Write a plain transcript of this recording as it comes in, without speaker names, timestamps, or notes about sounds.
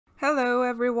Hello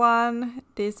everyone,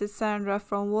 this is Sandra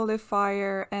from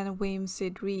Wallifyer and Whimsy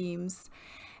Dreams.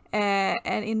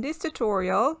 And in this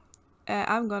tutorial,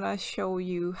 I'm gonna show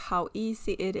you how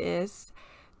easy it is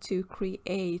to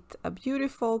create a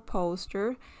beautiful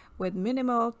poster with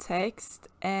minimal text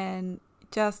and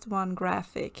just one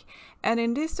graphic. And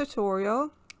in this tutorial,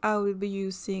 I will be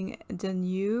using the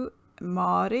new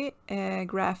Mari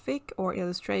graphic or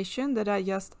illustration that I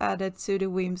just added to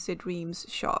the Whimsy Dreams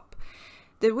shop.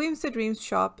 The Whimsy Dreams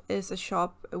shop is a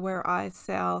shop where I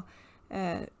sell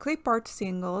clip art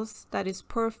singles that is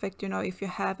perfect, you know, if you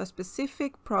have a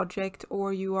specific project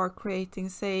or you are creating,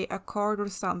 say, a card or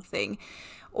something,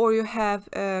 or you have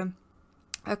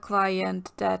a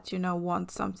client that, you know,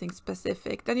 wants something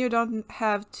specific, then you don't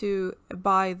have to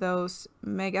buy those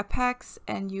mega packs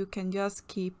and you can just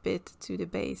keep it to the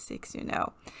basics, you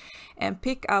know, and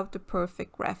pick out the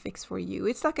perfect graphics for you.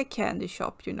 It's like a candy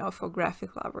shop, you know, for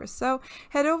graphic lovers. So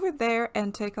head over there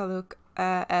and take a look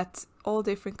at all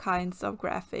different kinds of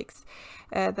graphics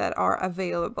that are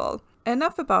available.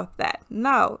 Enough about that.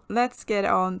 Now let's get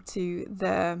on to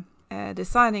the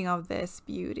designing of this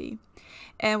beauty.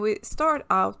 And we start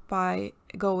out by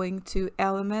going to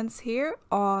elements here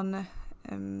on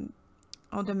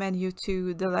the menu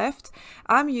to the left.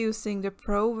 I'm using the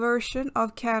Pro version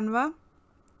of Canva,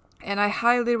 and I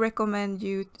highly recommend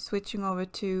you switching over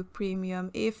to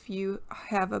Premium if you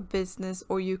have a business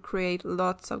or you create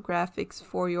lots of graphics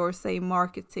for your, say,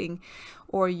 marketing,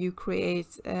 or you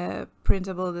create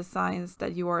printable designs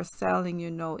that you are selling,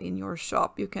 you know, in your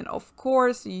shop. You can of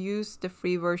course use the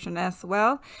free version as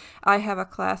well. I have a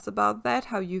class about that,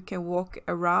 how you can walk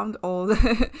around all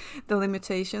the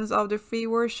limitations of the free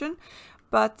version.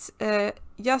 But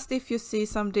just if you see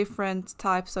some different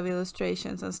types of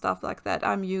illustrations and stuff like that,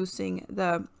 I'm using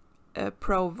the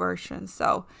Pro version.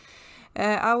 So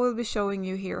I will be showing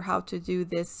you here how to do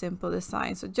this simple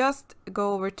design. So just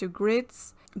go over to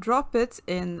grids, drop it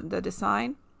in the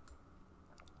design,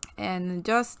 and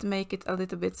just make it a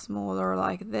little bit smaller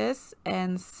like this,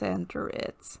 and center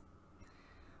it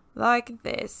like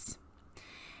this.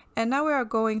 And now we are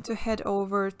going to head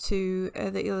over to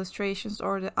the illustrations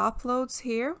or the uploads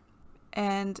here.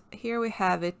 And here we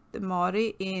have it, the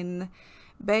Mari in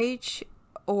beige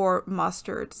or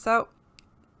mustard. So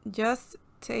just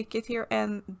take it here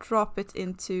and drop it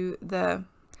into the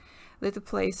little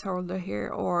placeholder here,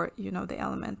 or, you know, the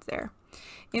element there.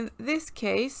 In this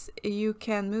case, you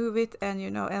can move it and,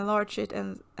 you know, enlarge it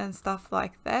and stuff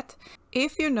like that.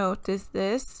 If you notice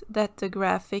this, that the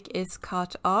graphic is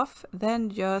cut off, then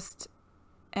just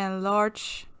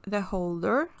enlarge the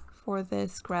holder for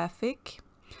this graphic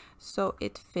so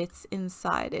it fits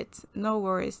inside it. No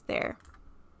worries there.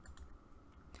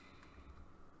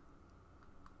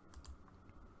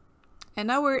 And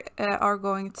now we are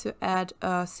going to add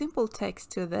a simple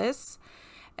text to this.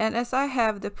 And as I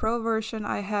have the Pro version,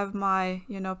 I have my,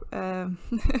 you know,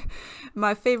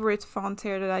 my favorite font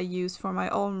here that I use for my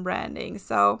own branding.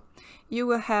 So you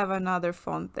will have another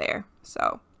font there.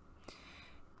 So,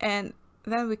 and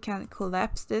then we can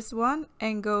collapse this one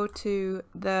and go to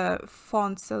the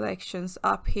font selections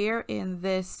up here in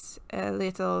this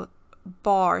little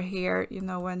bar here. You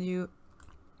know, when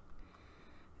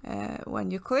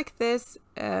you click this,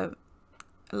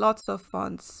 lots of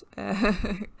fonts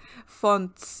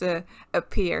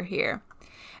appear here.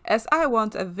 As I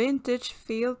want a vintage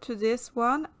feel to this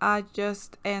one, I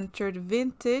just entered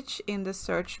vintage in the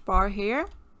search bar here,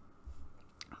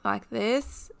 like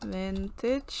this,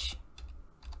 vintage,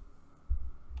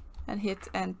 and hit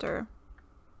enter.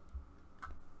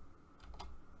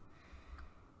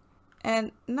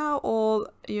 And now all,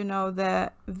 you know,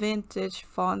 the vintage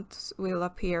fonts will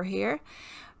appear here.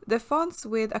 The fonts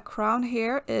with a crown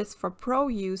here is for Pro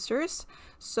users,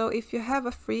 so if you have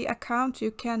a free account you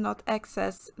cannot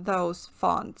access those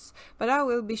fonts. But I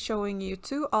will be showing you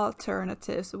two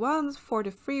alternatives, one for the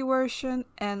free version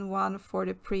and one for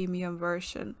the premium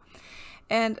version.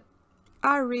 And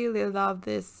I really love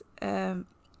this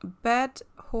bed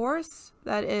horse,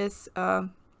 that is a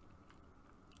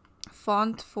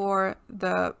font for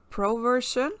the Pro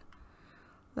version.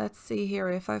 Let's see here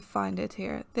if I find it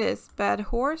here. This bed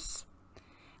horse,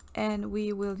 and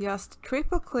we will just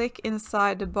triple click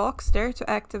inside the box there to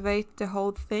activate the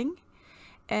whole thing,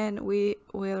 and we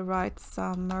will write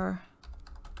summer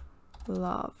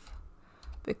love,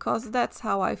 because that's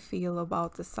how I feel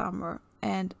about the summer,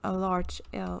 and a large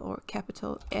L or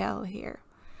capital L here,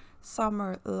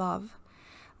 summer love,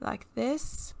 like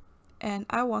this. And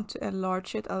I want to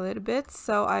enlarge it a little bit,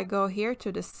 so I go here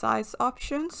to the size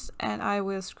options and I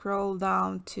will scroll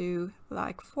down to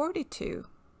like 42.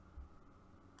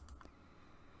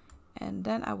 and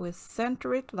then I will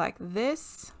center it like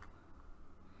this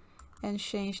and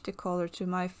change the color to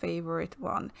my favorite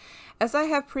one. As I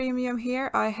have premium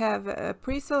here, I have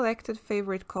pre-selected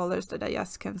favorite colors that I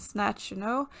just can snatch, you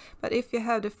know. But if you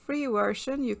have the free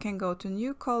version, you can go to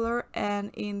new color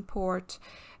and import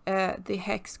the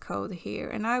hex code here,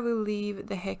 and I will leave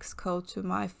the hex code to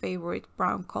my favorite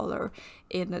brown color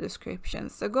in the description,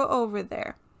 so go over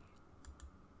there.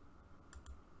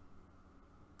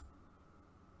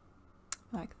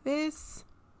 Like this.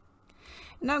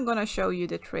 Now I'm going to show you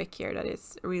the trick here that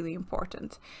is really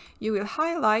important. You will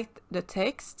highlight the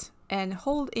text and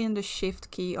hold in the shift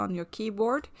key on your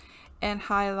keyboard and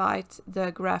highlight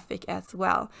the graphic as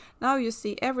well. Now you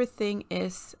see everything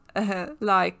is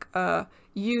like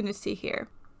unity here.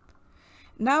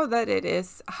 Now that it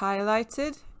is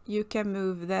highlighted, you can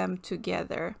move them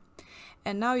together.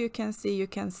 And now you can see you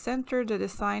can center the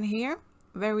design here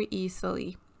very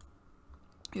easily.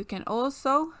 You can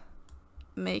also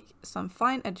make some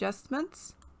fine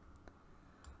adjustments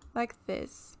like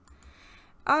this.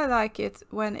 I like it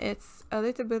when it's a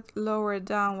little bit lower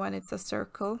down, when it's a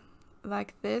circle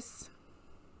like this.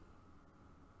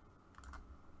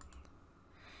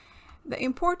 The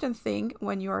important thing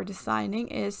when you are designing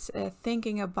is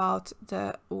thinking about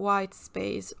the white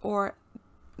space or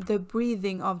the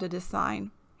breathing of the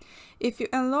design. If you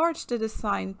enlarge the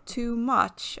design too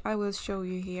much, I will show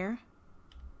you here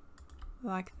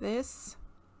like this.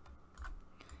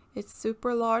 It's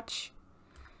super large.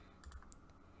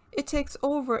 It takes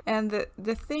over, and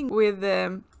the thing with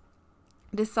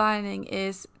designing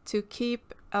is to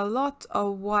keep a lot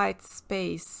of white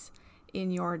space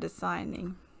in your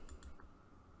designing.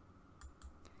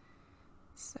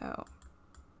 So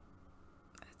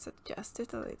let's adjust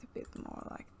it a little bit more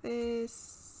like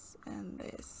this and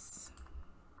this.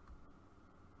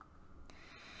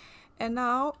 And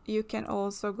now you can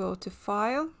also go to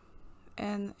File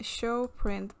and Show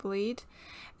Print Bleed,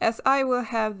 as I will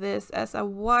have this as a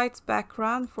white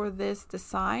background for this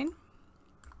design.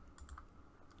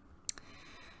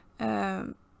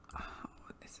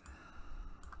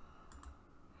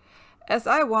 As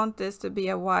I want this to be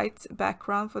a white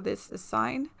background for this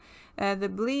design, the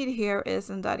bleed here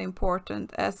isn't that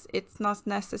important, as it's not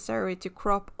necessary to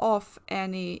crop off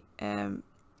any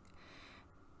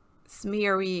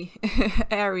smeary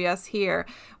areas here.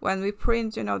 When we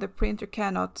print, you know, the printer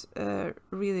cannot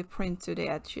really print to the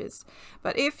edges.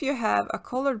 But if you have a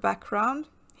colored background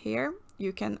here,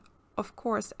 you can of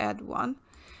course add one,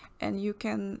 and you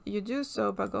do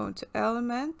so by going to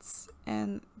Elements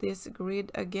and this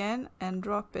grid again and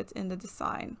drop it in the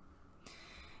design,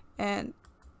 and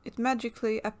it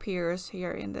magically appears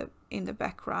here in the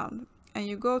background. And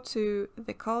you go to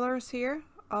the colors here,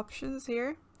 options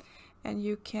here, and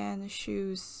you can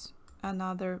choose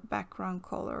another background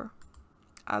color.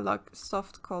 I like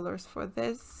soft colors for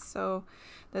this, so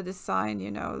the design,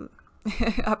 you know,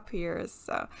 appears.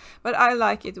 So, but I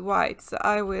like it white, so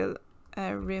I will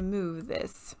remove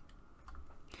this.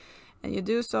 And you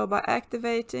do so by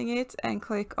activating it and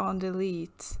click on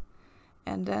delete,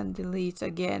 and then delete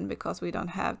again, because we don't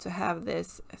have to have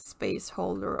this space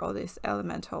holder or this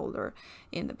element holder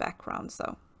in the background.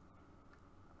 So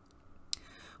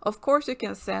of course you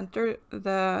can center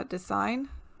the design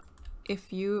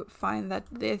if you find that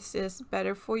this is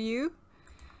better for you.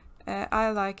 I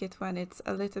like it when it's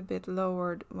a little bit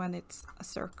lowered, when it's a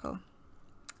circle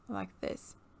like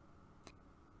this.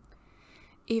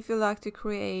 If you like to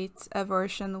create a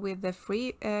version with the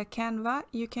free Canva,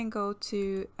 you can go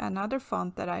to another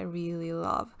font that I really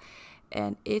love,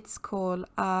 and it's called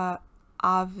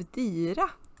Avdira,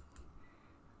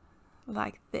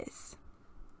 like this.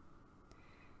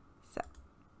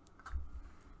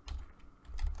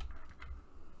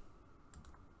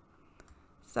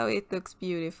 So it looks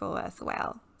beautiful as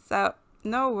well. So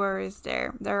no worries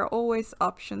there. There are always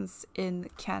options in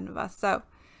Canva. So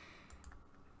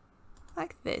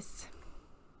like this.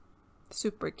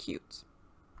 Super cute.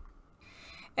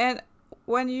 And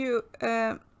when you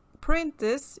print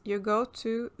this, you go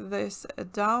to this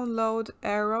download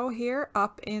arrow here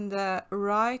up in the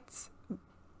right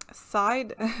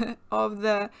side of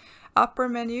the upper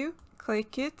menu.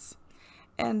 Click it.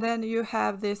 And then you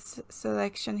have this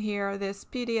selection here, this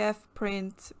PDF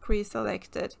print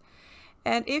pre-selected.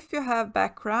 And if you have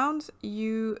background,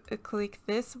 you click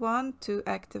this one to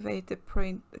activate the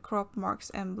print, the crop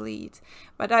marks and bleed.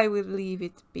 But I will leave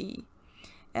it be.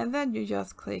 And then you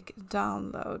just click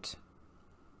download.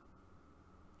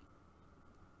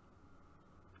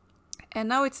 And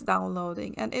now it's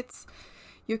downloading, and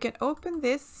you can open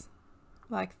this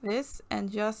like this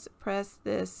and just press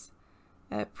this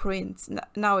print.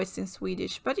 Now it's in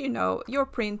Swedish, but you know, your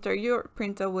printer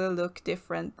will look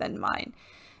different than mine.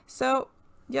 So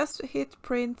just hit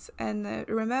print, and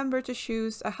remember to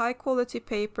choose a high quality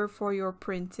paper for your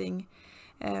printing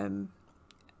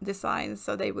designs,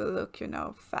 so they will look, you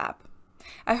know, fab.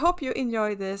 I hope you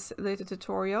enjoyed this little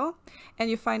tutorial, and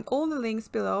you find all the links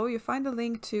below. You find the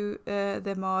link to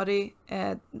the Mari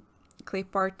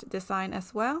clip art design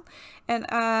as well, and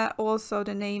also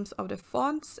the names of the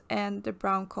fonts and the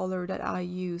brown color that I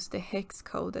use, the hex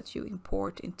code that you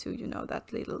import into, you know,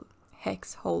 that little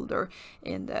hex holder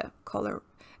in the color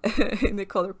in the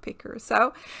color picker.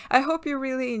 So I hope you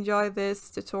really enjoyed this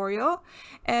tutorial,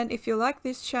 and if you like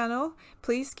this channel,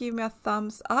 please give me a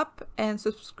thumbs up and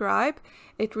subscribe.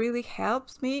 It really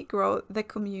helps me grow the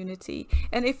community.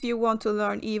 And if you want to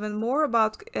learn even more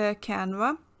about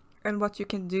Canva and what you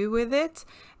can do with it,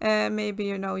 maybe,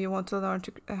 you know, you want to learn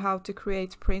how to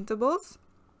create printables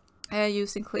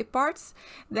using clip arts,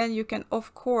 then you can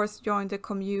of course join the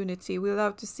community. We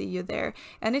love to see you there,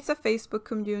 and it's a Facebook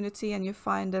community, and you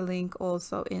find the link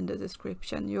also in the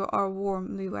description. You are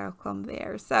warmly welcome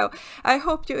there. So I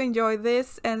hope you enjoy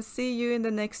this, and see you in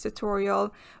the next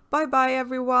tutorial. Bye bye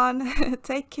everyone.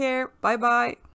 Take care. Bye bye.